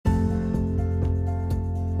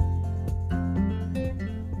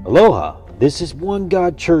Aloha, this is One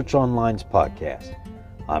God Church Online's podcast.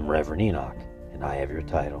 I'm Reverend Enoch, and I have your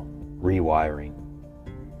title, Rewiring.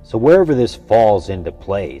 So wherever this falls into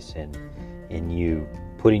place and in you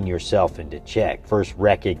putting yourself into check, first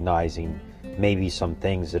recognizing maybe some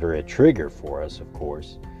things that are a trigger for us, of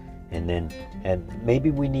course, and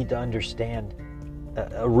maybe we need to understand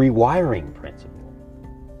a rewiring principle.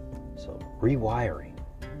 So rewiring.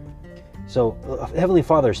 So, Heavenly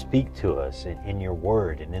Father, speak to us in your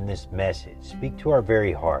word and in this message. Speak to our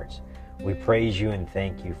very hearts. We praise you and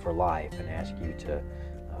thank you for life and ask you to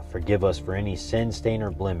forgive us for any sin, stain,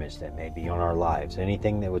 or blemish that may be on our lives.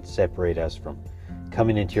 Anything that would separate us from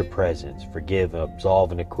coming into your presence. Forgive,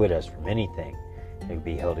 absolve, and acquit us from anything that would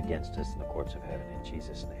be held against us in the courts of heaven. In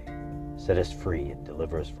Jesus' name. Set us free and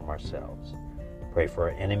deliver us from ourselves. Pray for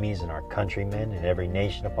our enemies and our countrymen and every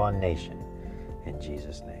nation upon nation. In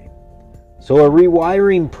Jesus' name. So a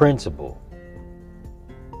rewiring principle,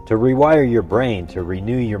 to rewire your brain, to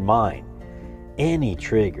renew your mind. Any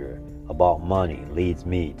trigger about money leads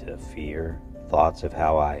me to fear, thoughts of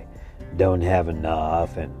how I don't have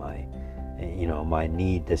enough, and my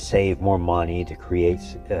need to save more money, to create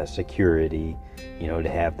security, to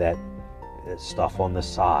have that stuff on the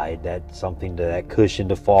side, that cushion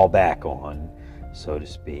to fall back on, so to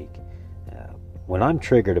speak. When I'm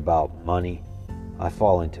triggered about money, I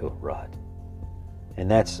fall into a rut. And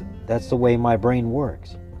that's the way my brain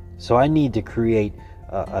works. So I need to create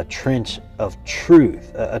a trench of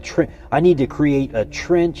truth. I need to create a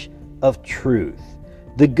trench of truth.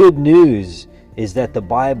 The good news is that the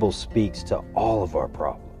Bible speaks to all of our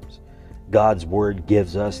problems. God's Word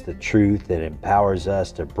gives us the truth that empowers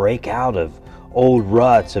us to break out of old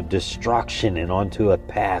ruts of destruction and onto a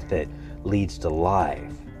path that leads to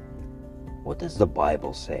life. What does the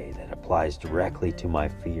Bible say that applies directly to my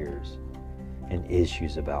fears and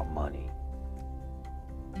issues about money?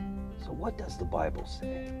 So what does the Bible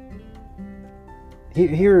say?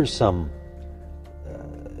 Here are some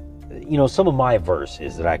of my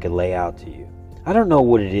verses that I could lay out to you. I don't know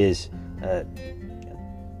what it is.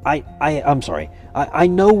 I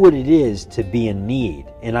know what it is to be in need,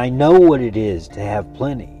 and I know what it is to have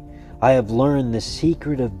plenty. I have learned the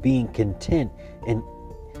secret of being content in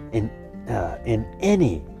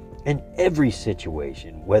any and every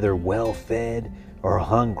situation, whether well-fed or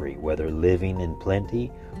hungry, whether living in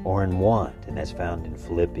plenty or in want. And that's found in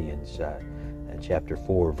Philippians chapter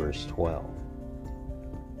 4, verse 12.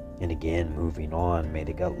 And again, moving on, may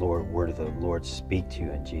the word of the Lord speak to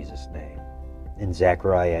you in Jesus' name. In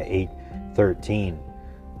Zechariah 8:13,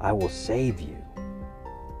 I will save you,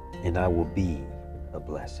 and I will be a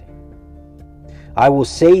blessing. I will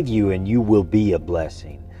save you, and you will be a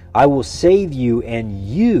blessing. I will save you, and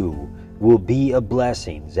you will be a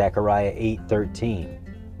blessing. Zechariah 8:13.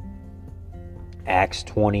 Acts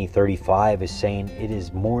 20:35 is saying it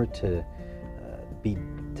is more to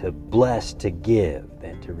bless, to give,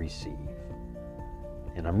 than to receive.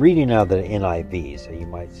 And I'm reading out of the NIV, so you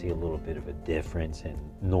might see a little bit of a difference. And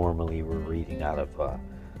normally we're reading out of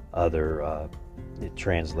other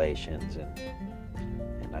translations,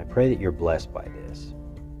 and I pray that you're blessed by this.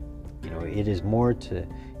 It is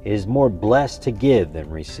more blessed to give than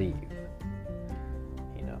receive.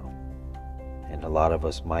 And a lot of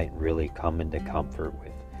us might really come into comfort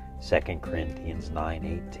with 2 Corinthians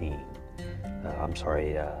 9:18. I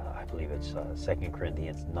believe it's 2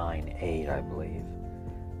 Corinthians 9:8, I believe.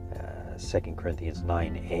 2 Corinthians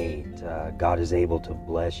 9:8. God is able to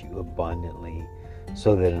bless you abundantly,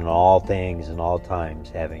 so that in all things and all times,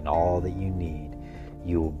 having all that you need,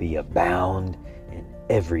 you will be abound in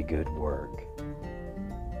every good work.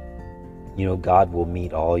 God will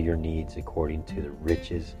meet all your needs according to the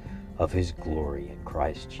riches of His glory in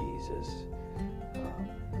Christ Jesus.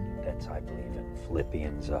 That's, I believe, in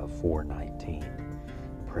Philippians 4:19.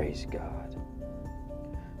 Praise God.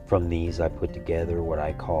 From these I put together what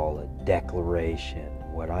I call a declaration,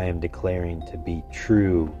 what I am declaring to be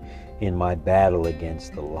true in my battle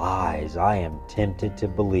against the lies I am tempted to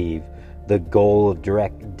believe. The goal of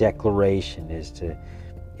direct declaration is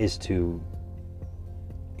to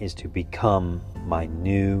become my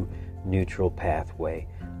new neutral pathway,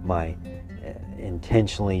 my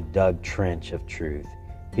intentionally dug trench of truth.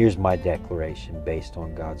 Here's my declaration based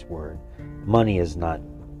on God's Word. Money is not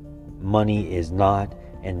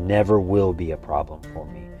and never will be a problem for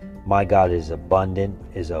me. My God is an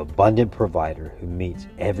abundant provider who meets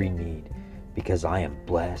every need. Because I am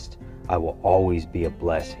blessed, I will always be a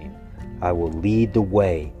blessing. I will lead the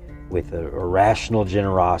way with a irrational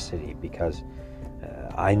generosity, because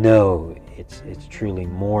I know it's truly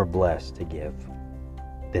more blessed to give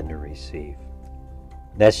than to receive.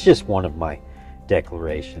 That's just one of my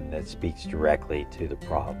declaration that speaks directly to the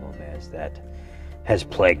problem, as that has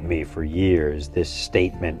plagued me for years. This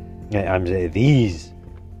statement, these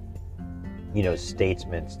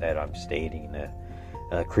statements that I'm stating,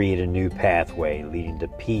 create a new pathway leading to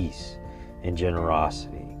peace and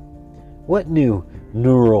generosity. What new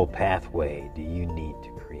neural pathway do you need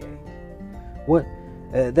to create?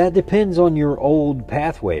 That depends on your old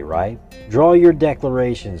pathway, right? Draw your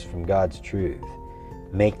declarations from God's truth.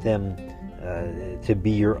 Make them to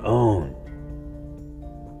be your own.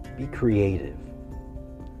 Be creative.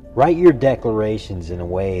 Write your declarations in a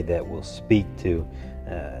way that will speak to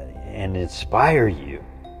and inspire you.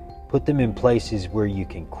 Put them in places where you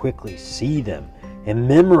can quickly see them and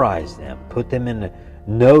memorize them. Put them in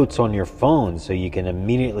notes on your phone so you can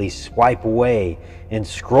immediately swipe away and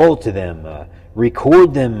scroll to them.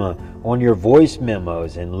 Record them on your voice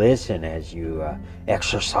memos and listen as you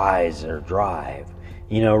exercise or drive.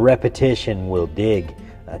 Repetition will dig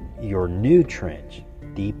your new trench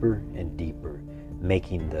deeper and deeper,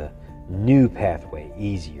 making the new pathway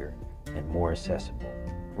easier and more accessible.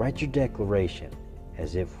 Write your declaration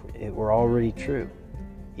as if it were already true,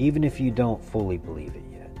 even if you don't fully believe it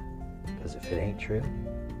yet. Because if it ain't true,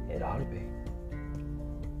 it ought to be.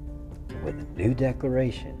 With a new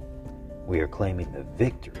declaration, we are claiming the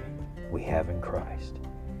victory we have in Christ.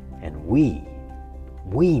 And we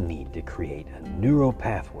need to create a neural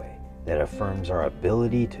pathway that affirms our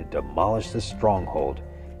ability to demolish the stronghold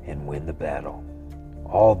and win the battle.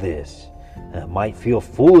 All this might feel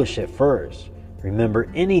foolish at first. Remember,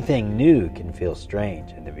 anything new can feel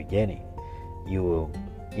strange in the beginning. You will,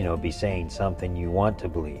 be saying something you want to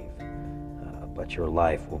believe, but your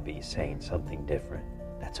life will be saying something different.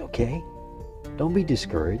 That's okay. Don't be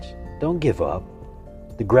discouraged. Don't give up.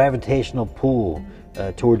 The gravitational pull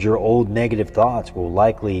towards your old negative thoughts will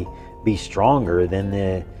likely be stronger than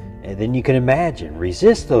you can imagine.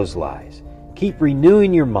 Resist those lies. Keep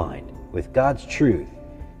renewing your mind with God's truth,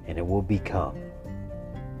 and it will become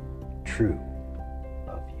true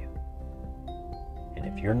of you. And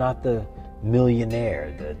if you're not the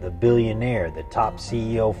millionaire, the billionaire, the top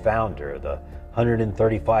CEO founder, the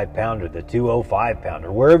 135 pounder, the 205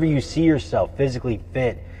 pounder, wherever you see yourself physically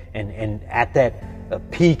fit and at that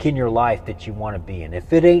peak in your life that you want to be in,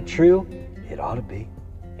 if it ain't true, it ought to be,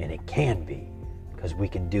 and it can be, because we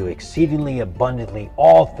can do exceedingly abundantly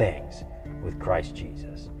all things with Christ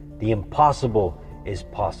Jesus. The impossible is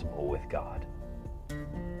possible with God.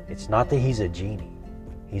 It's not that He's a genie.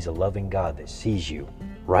 He's a loving God that sees you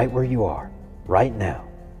right where you are, right now,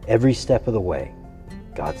 every step of the way.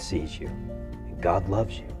 God sees you, and God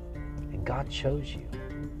loves you, and God chose you,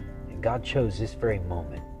 and God chose this very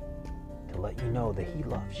moment to let you know that He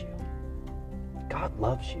loves you. God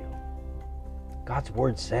loves you. God's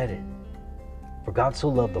Word said it. For God so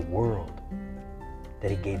loved the world that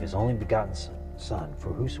He gave His only begotten Son,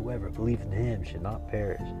 for whosoever believeth in Him should not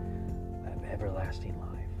perish, but have everlasting life.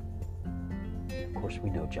 Of course, we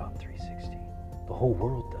know John 3:16. The whole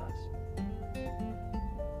world does.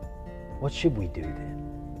 What should we do then?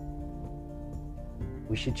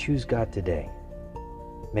 We should choose God today.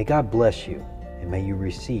 May God bless you, and may you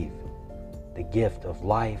receive the gift of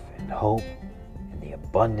life and hope and the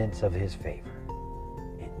abundance of His favor.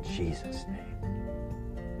 In Jesus' name.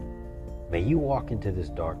 May you walk into this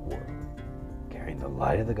dark world carrying the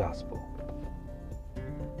light of the gospel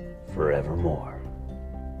forevermore.